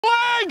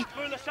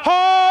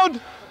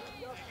Hold!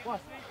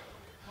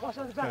 Watch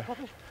on the back,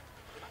 Poppy.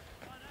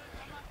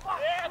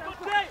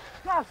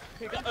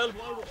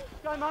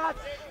 Go, Mark.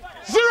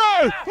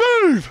 0!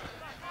 Move!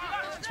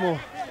 It's more.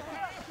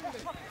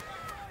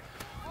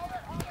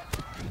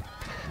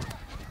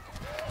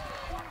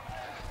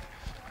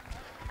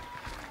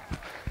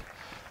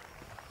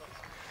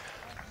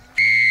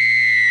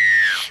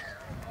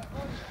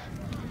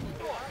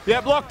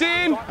 Yep, locked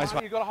in. Nice,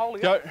 You got a hole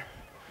here. Go.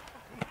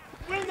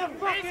 Win the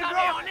fucking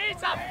rock. Need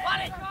some,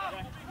 buddy.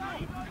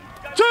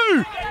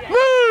 2!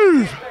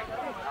 Move!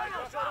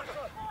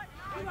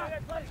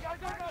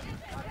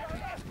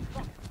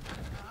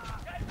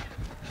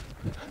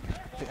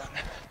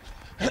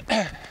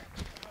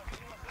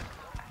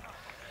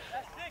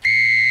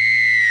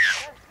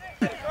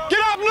 Get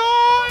up,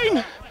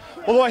 9!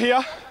 All the way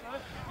here.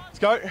 Let's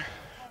go.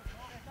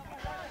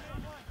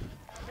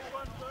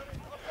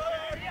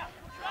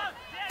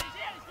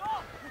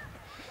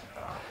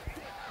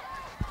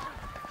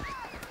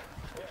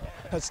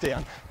 That's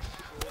down.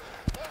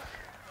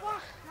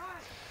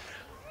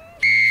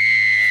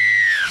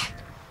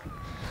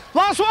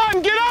 Last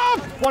one, get up!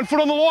 1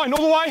 foot on the line,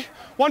 all the way.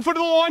 1 foot to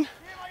the line.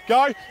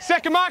 Go.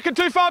 Second marker,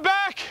 too far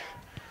back.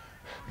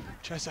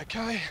 Chase,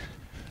 okay.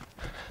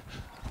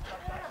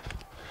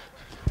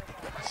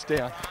 It's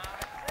down.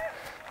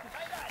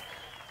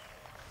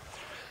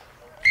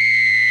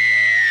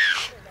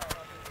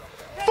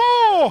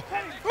 Four!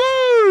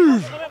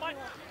 Move!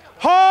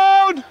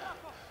 Hold!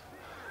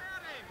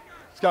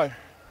 Let's go.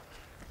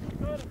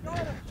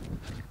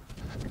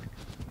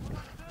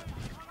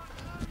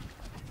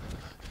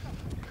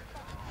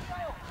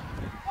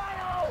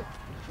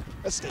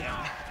 That's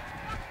down.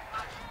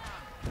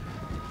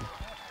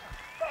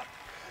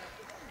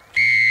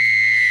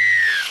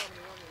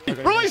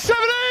 Release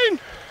 17!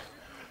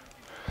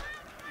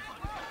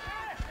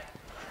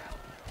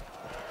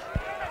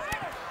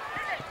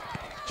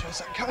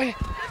 Just okay.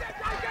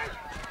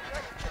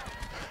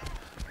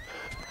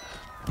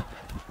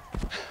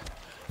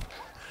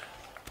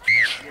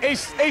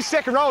 East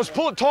second rows,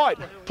 pull it tight,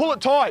 pull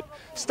it tight.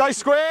 Stay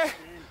square,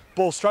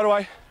 ball straight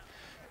away.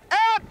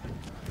 Out!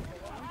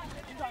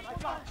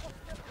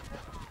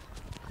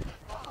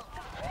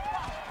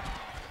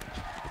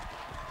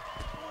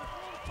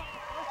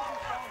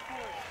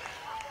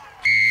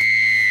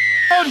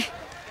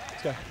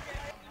 Let's go.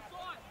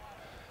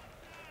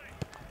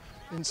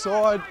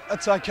 Inside,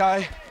 that's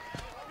okay.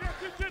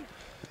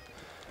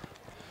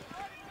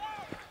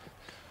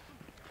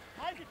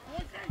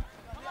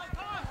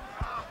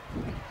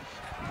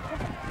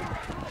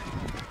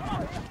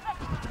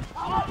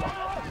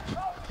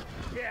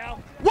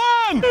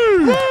 One!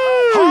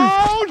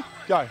 Hold!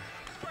 Go.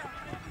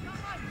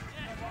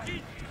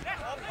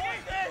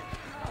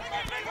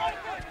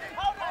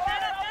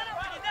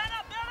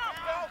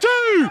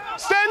 Two!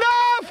 Stand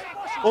up!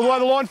 All the way to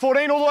the line,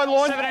 14, all the way to the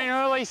line. 17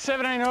 early,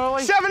 17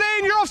 early.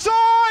 17, you're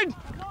offside!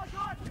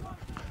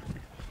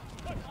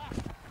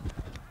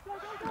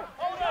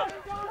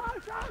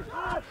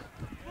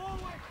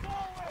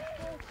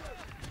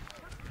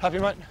 Happy,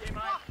 mate?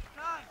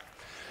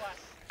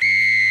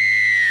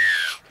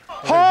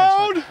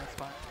 Hold!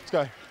 Let's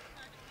go.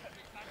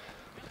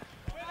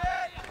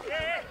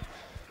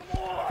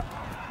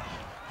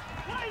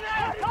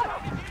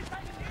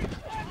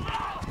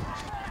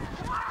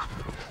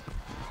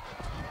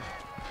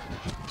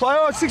 Play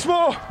on, 6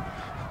 more. 1!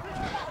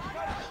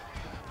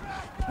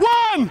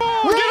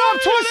 We'll get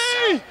up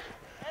 20!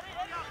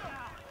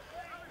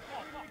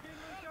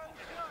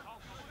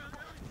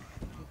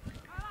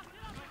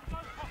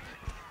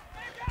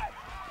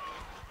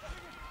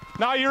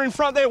 No, you're in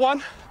front there,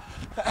 1.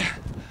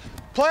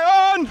 Play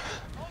on!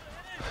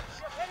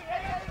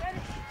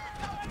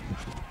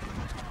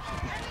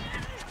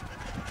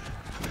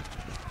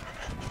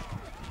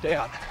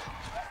 Down.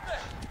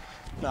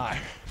 No.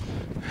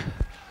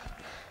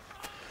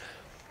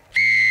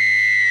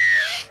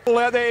 Ball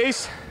out there,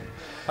 East.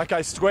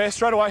 Okay, square,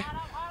 straight away.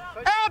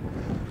 Out!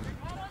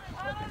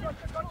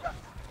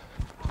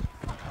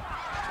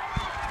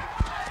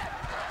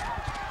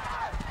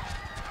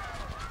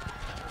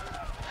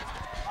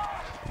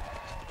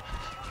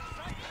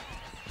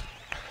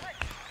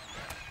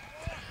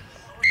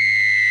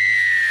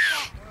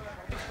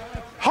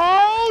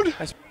 Hold!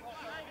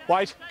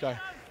 Wait, go.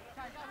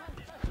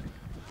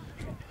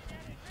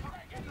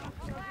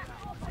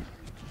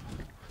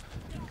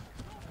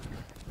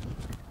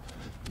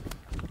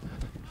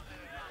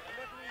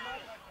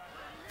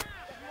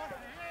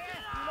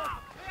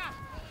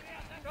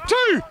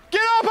 Two!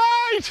 Get up,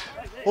 8!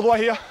 All the way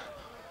here.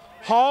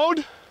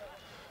 Hold.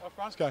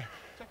 Let's go.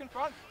 Second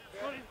front.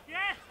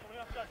 Yes!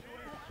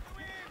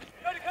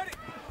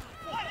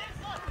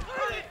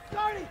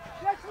 Cody!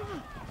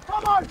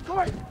 Come on,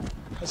 Cody!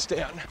 That's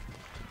down.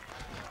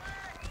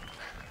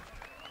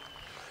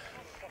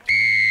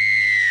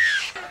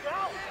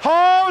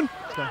 Hold.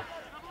 Let's go.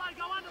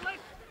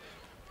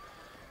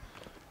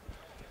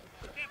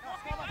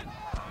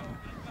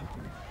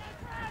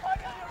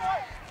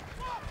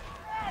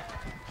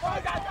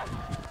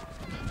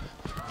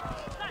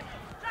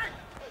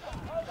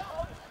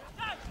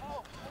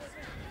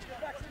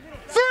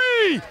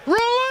 Cody,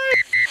 release!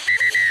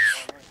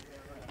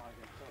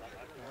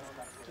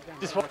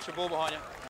 Watch the ball behind you.